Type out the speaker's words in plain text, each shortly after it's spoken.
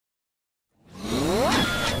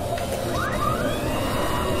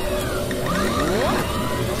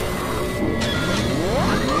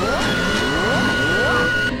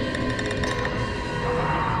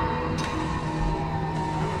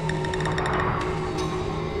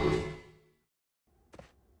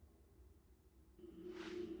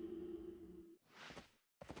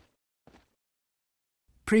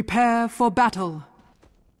Prepare for battle.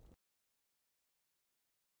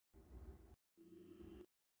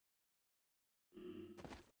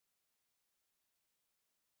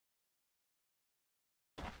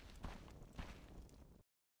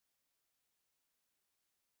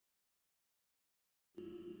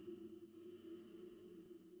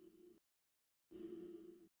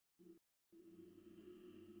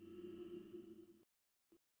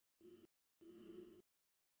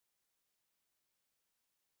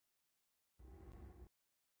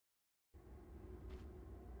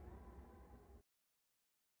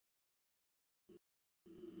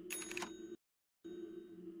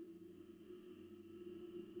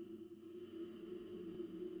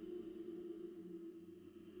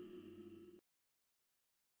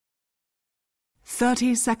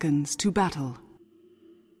 "30 seconds to battle.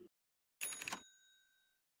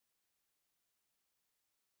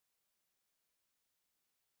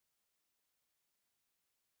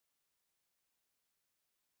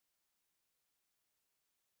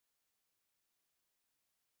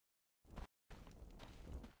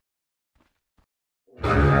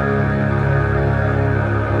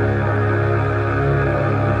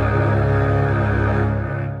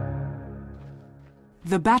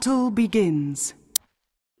 The battle begins.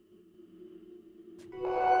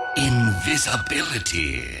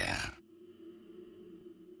 Invisibility.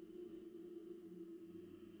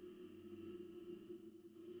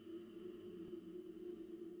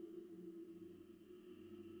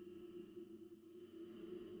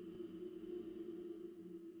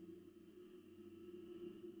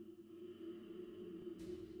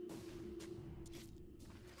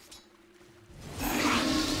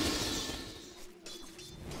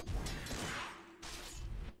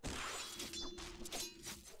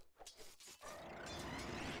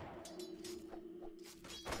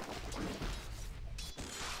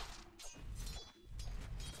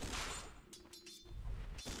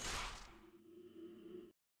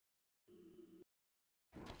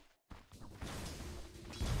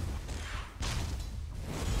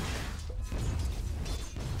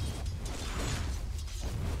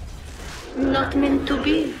 Not meant to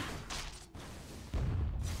be.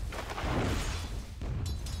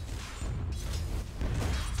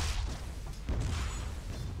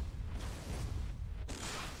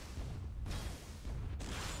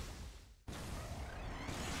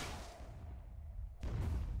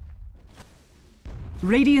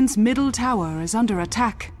 Radiant's middle tower is under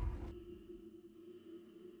attack.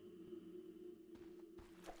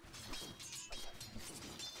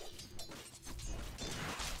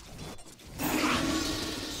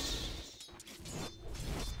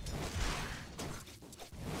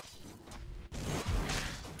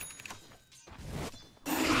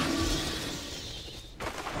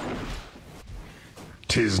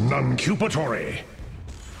 "'Tis non-cupatory."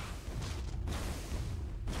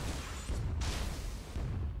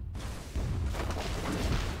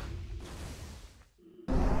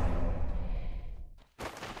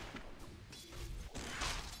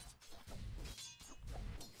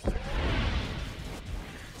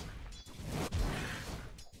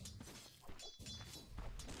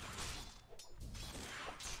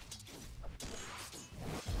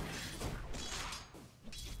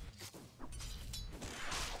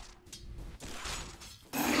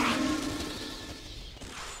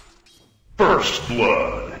 First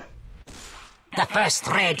blood. The first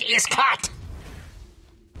thread is cut.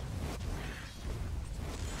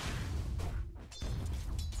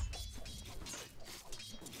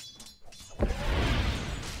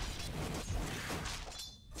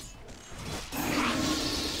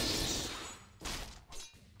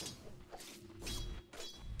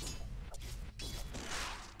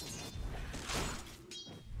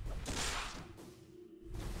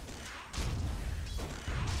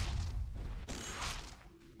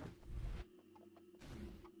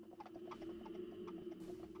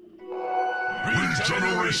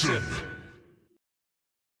 Regeneration.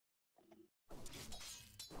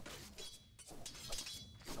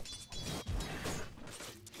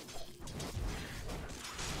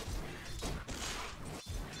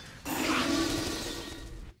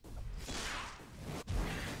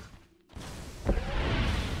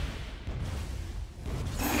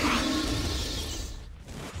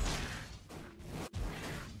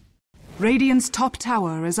 Radiant's top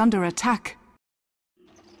tower is under attack.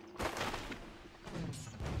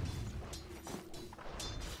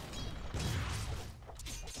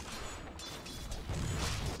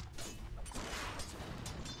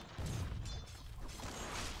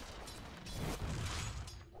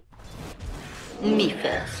 Me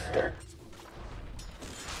first.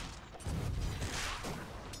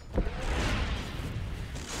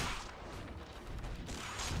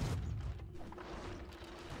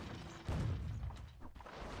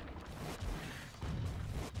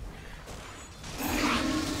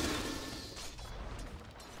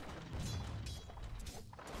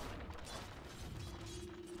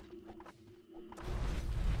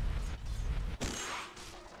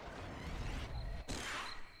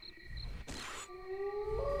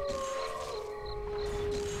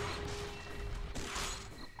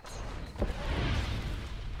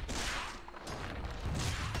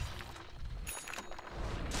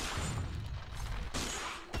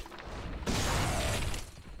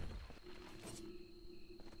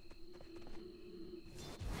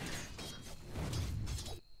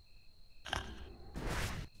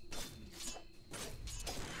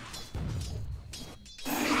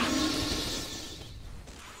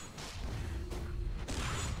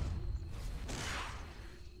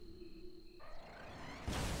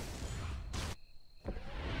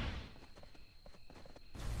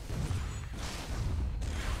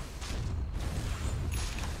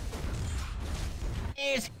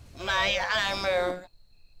 Is my armor.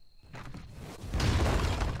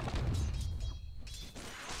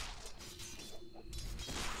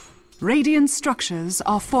 Radiant structures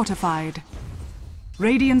are fortified.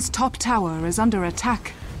 Radiant's top tower is under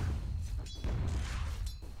attack.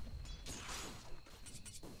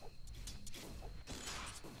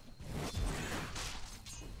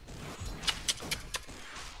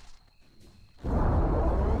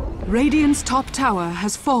 Radiant's top tower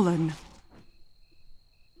has fallen.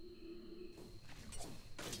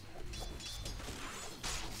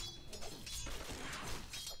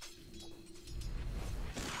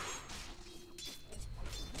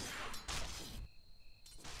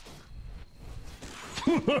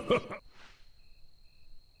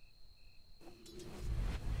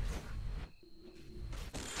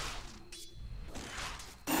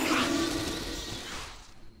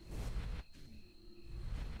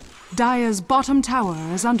 Dire's bottom tower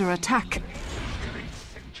is under attack.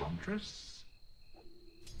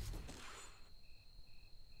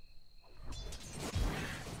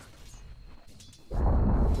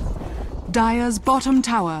 Dire's bottom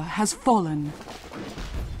tower has fallen.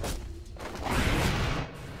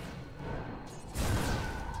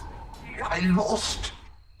 I lost.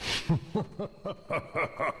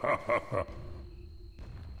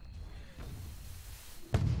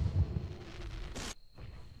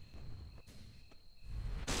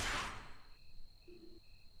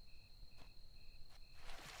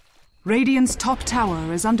 Radiant's top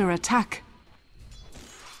tower is under attack.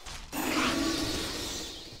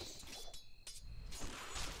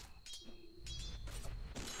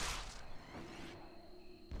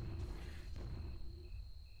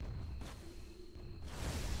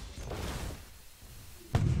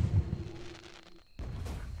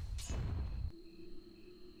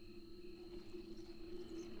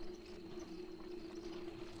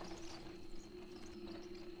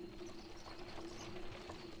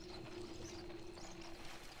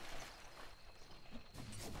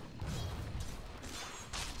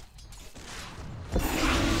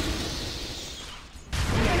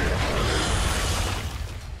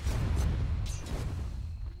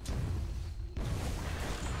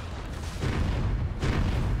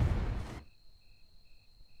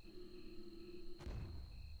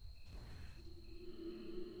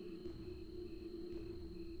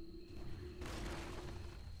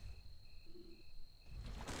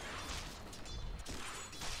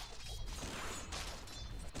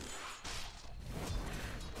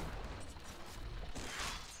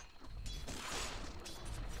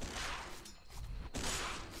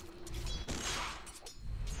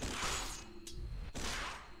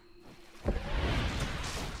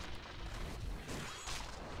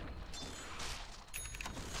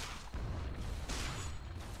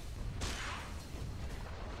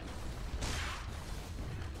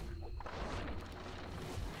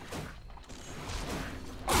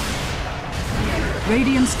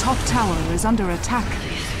 Radiant's top tower is under attack.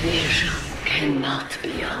 This vision cannot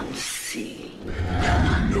be unseen.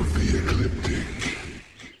 Of the ecliptic.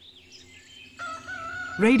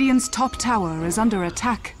 Radiant's top tower is under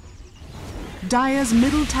attack. Dire's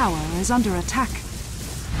middle tower is under attack.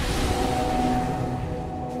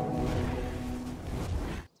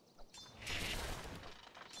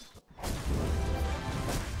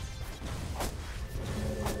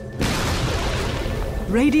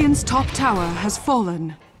 Radiant's top tower has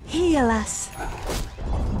fallen. Heal us.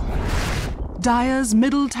 Dire's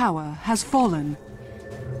middle tower has fallen.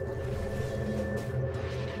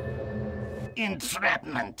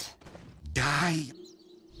 Entrapment. Die.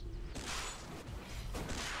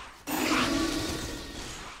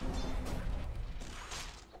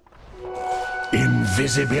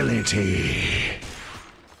 Invisibility.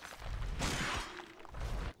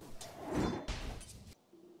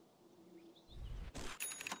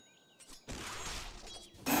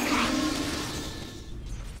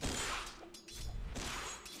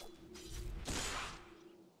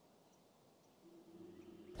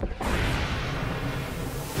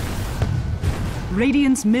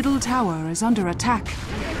 Radiant's middle tower is under attack.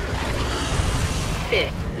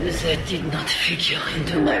 That did not figure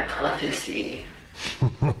into my prophecy.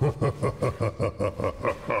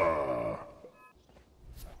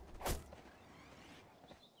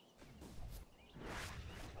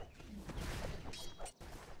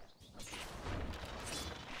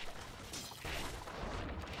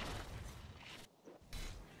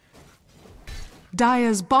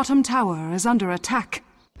 Dire's bottom tower is under attack.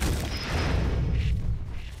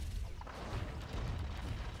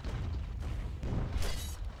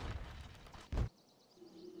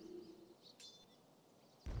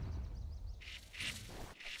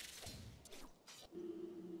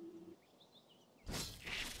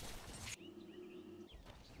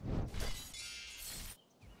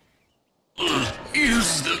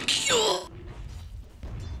 secure.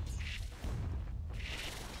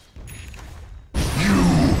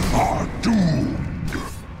 Are doomed.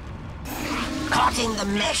 Caught in the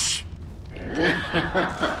mesh.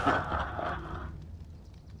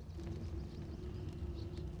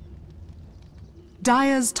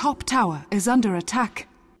 Dire's top tower is under attack.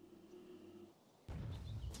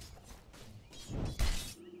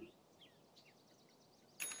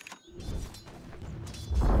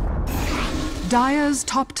 Dire's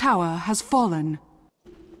top tower has fallen.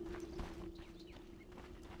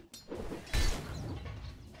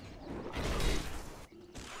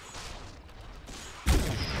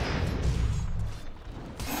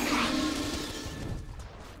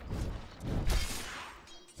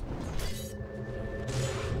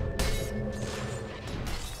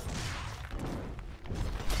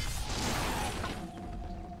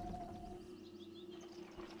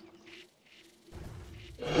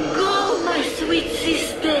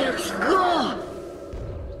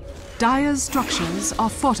 Dire's structures are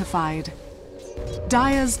fortified.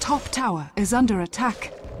 Dire's top tower is under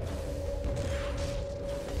attack.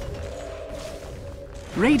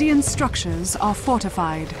 Radiant's structures are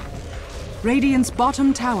fortified. Radiant's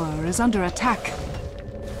bottom tower is under attack.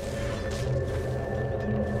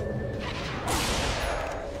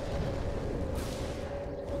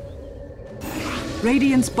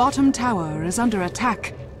 Radiant's bottom tower is under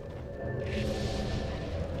attack.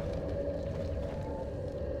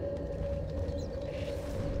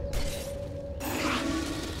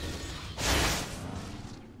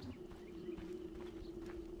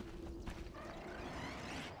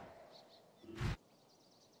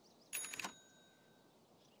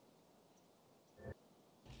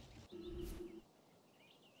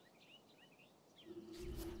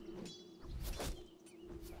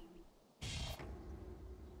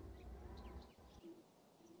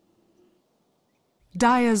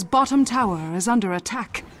 Dire's bottom tower is under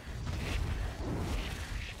attack.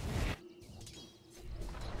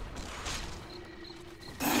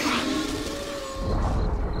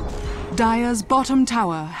 Dire's bottom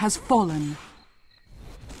tower has fallen.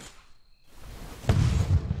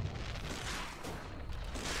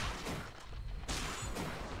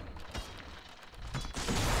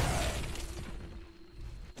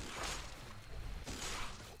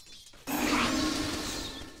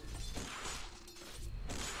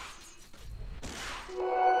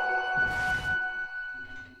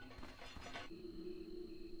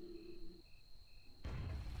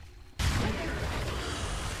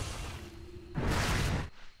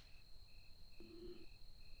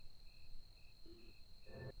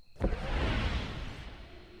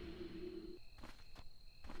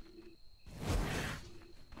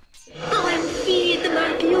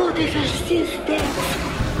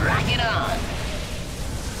 Rock it on.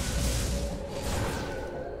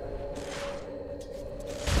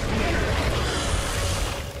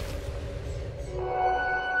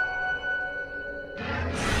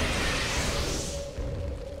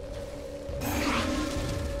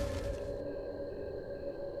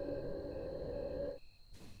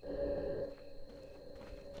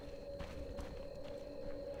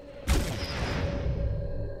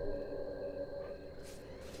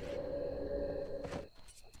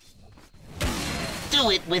 Do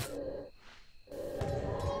it with...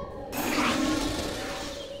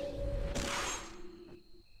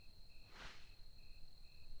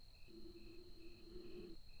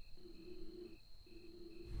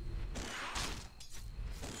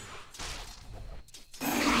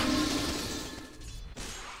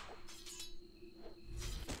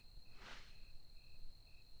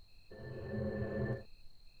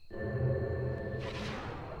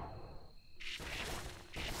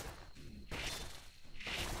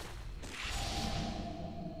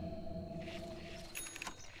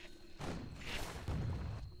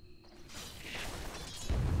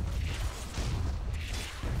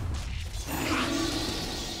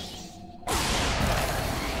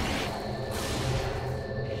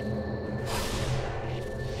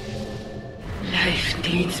 Life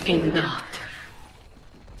needs me not.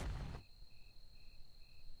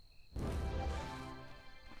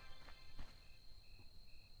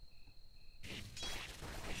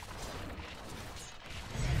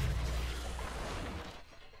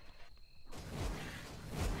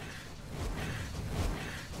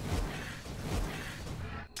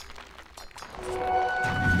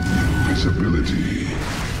 Visibility.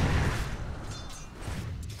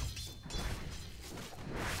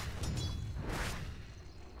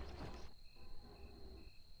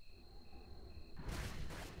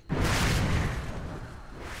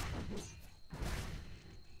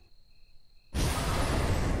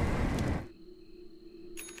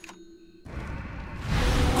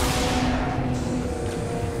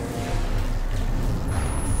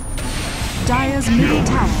 Dire's middle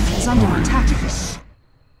tower is under attack.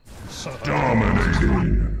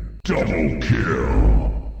 Dominating. Double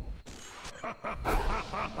kill.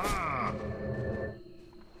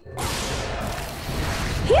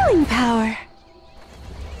 Healing power.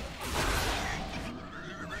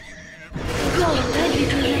 Go, my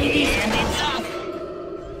little lady. And it's up.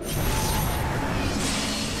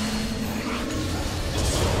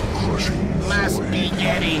 Crushing. Must be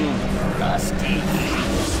getting rusty.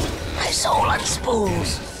 My soul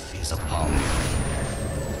unspools. He's appalling.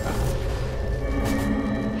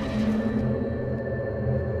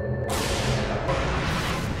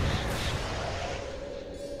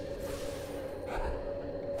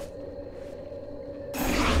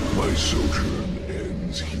 My sojourn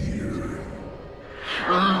ends here.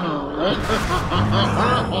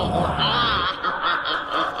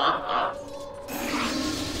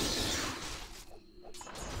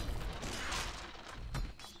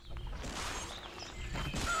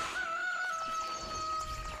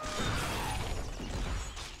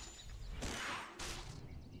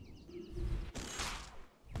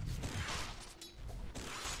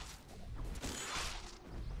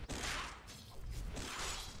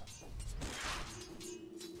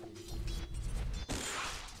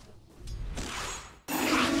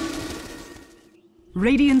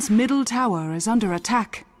 Radiant's middle tower is under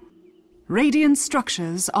attack. Radiant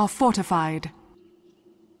structures are fortified.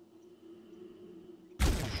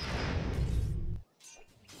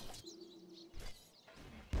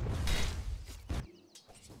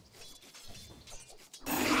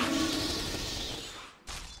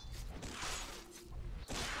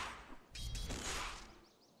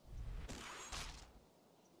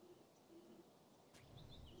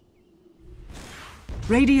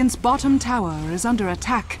 Radiant's bottom tower is under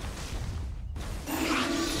attack.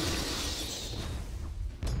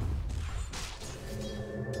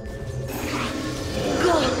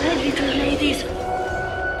 Go, my little ladies.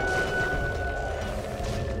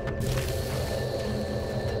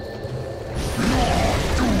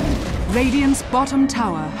 Radiant's bottom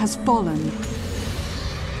tower has fallen.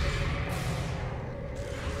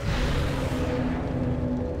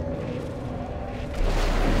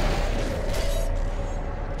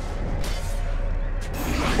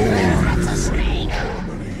 That's a snake.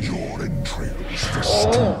 Your entrails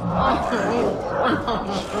festoon.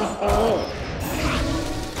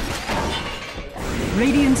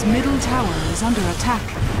 Radiant's middle tower is under attack.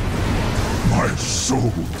 My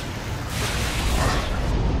soul.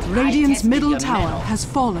 Radiant's tested middle your tower metal has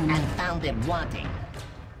fallen. and found it wanting.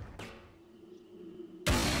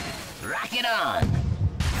 Rock it on.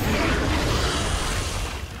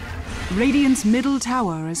 Radiant's middle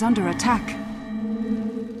tower is under attack.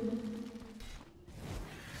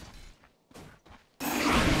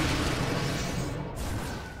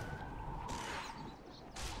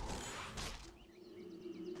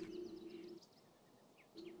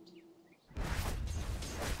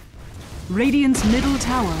 Radiant's middle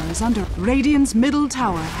tower is under... Radiant's middle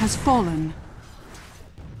tower has fallen.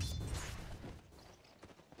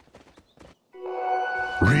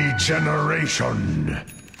 Regeneration.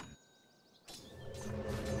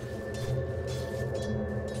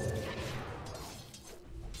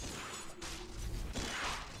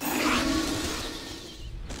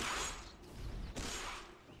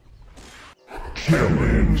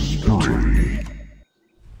 Killing spree.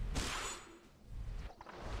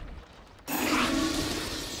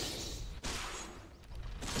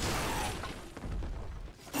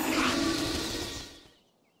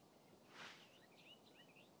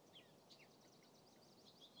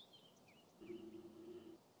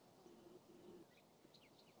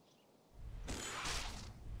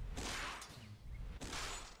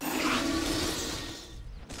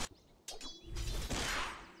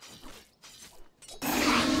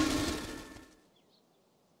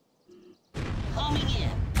 Homing in.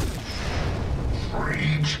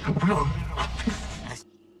 Rage will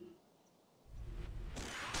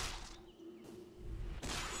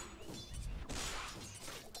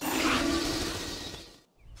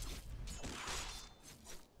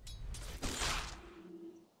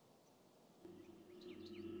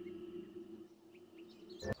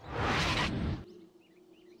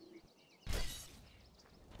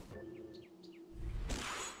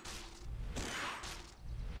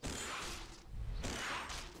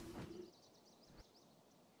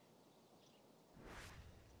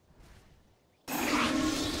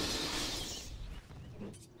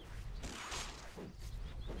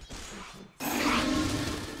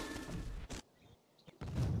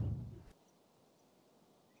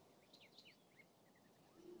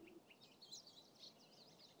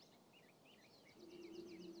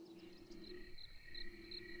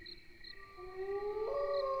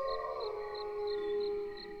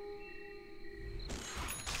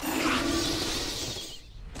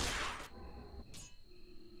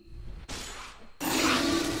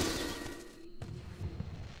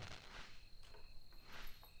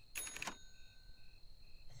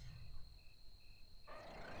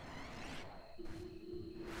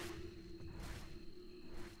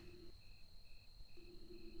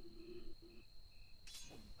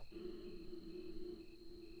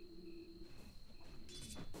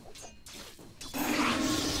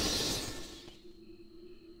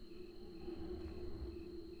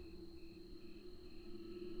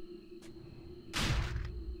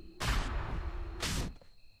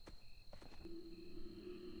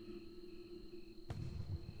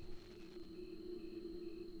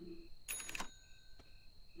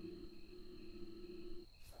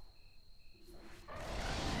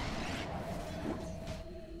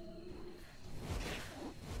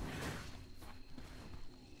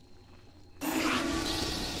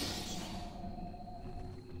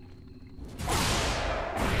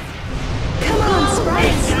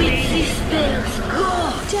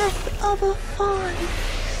Death of a fawn.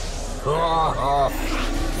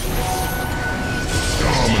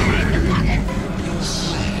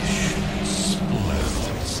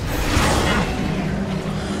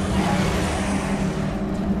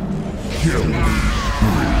 Kill.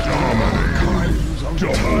 Dominate.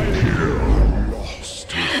 Double kill. Lost.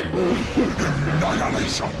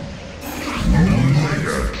 Annihilation.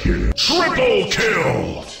 Mega kill. Triple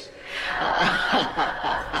kill.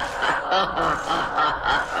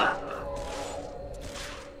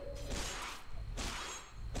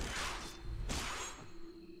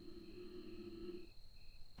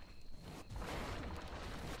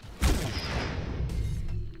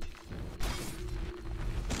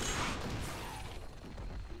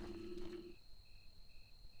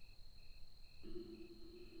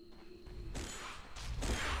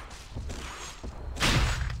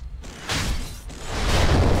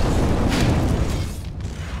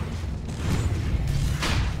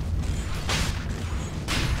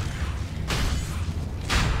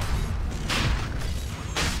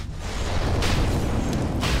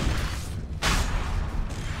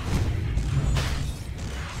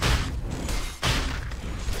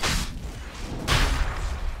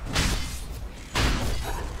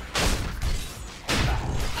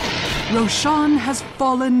 Roshan has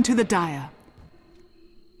fallen to the Dire.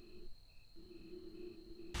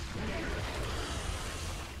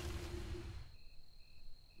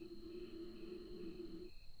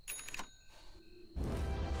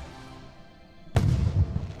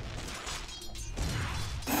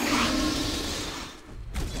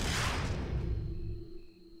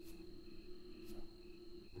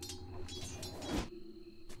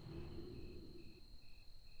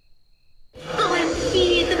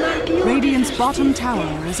 Radiant's bottom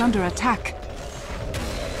tower is under attack.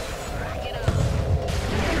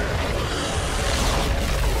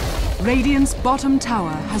 Radiant's bottom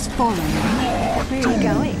tower has fallen. Where are you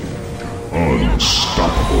going?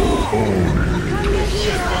 Unstoppable.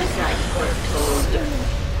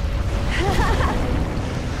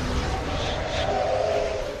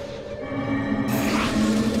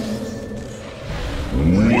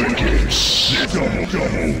 Wicked sick. Double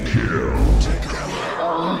kill.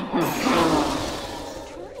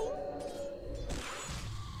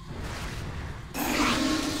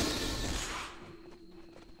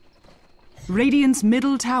 Radiant's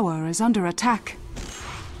middle tower is under attack.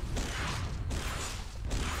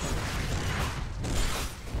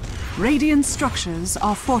 Radiant structures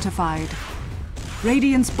are fortified.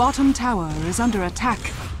 Radiant's bottom tower is under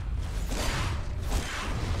attack.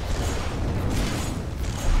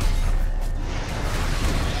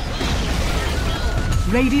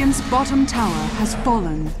 Radiant's bottom tower has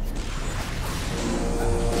fallen.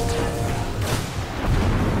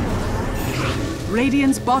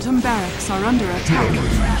 Radiant's bottom barracks are under attack.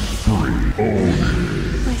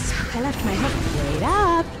 My spell left my hook. Wait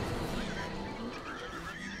up.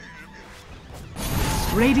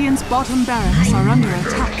 Radiant's bottom barracks are under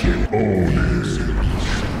attack.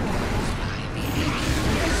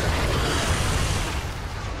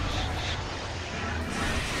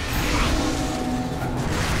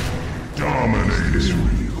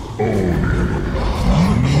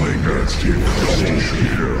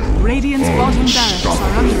 Radiant's bottom barracks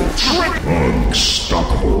are under attack.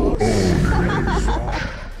 Unstoppable.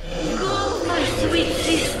 Go, my sweet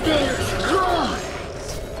sisters, go!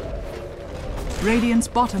 Radiant's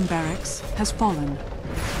bottom barracks has fallen.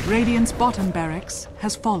 Radiant's bottom barracks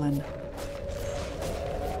has fallen.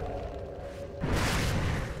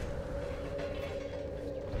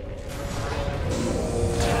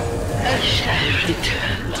 I shall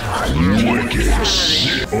return. Wicked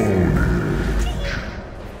sick.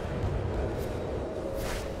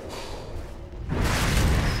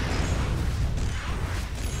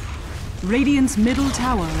 Radiant's middle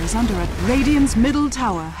tower is under it. Radiant's middle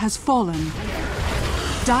tower has fallen.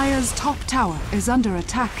 Dire's top tower is under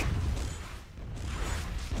attack.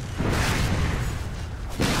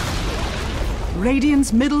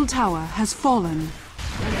 Radiant's middle tower has fallen.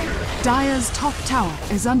 Dire's top tower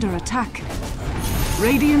is under attack.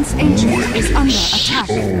 Radiant's ancient is under attack.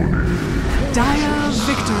 Dire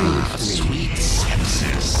victory.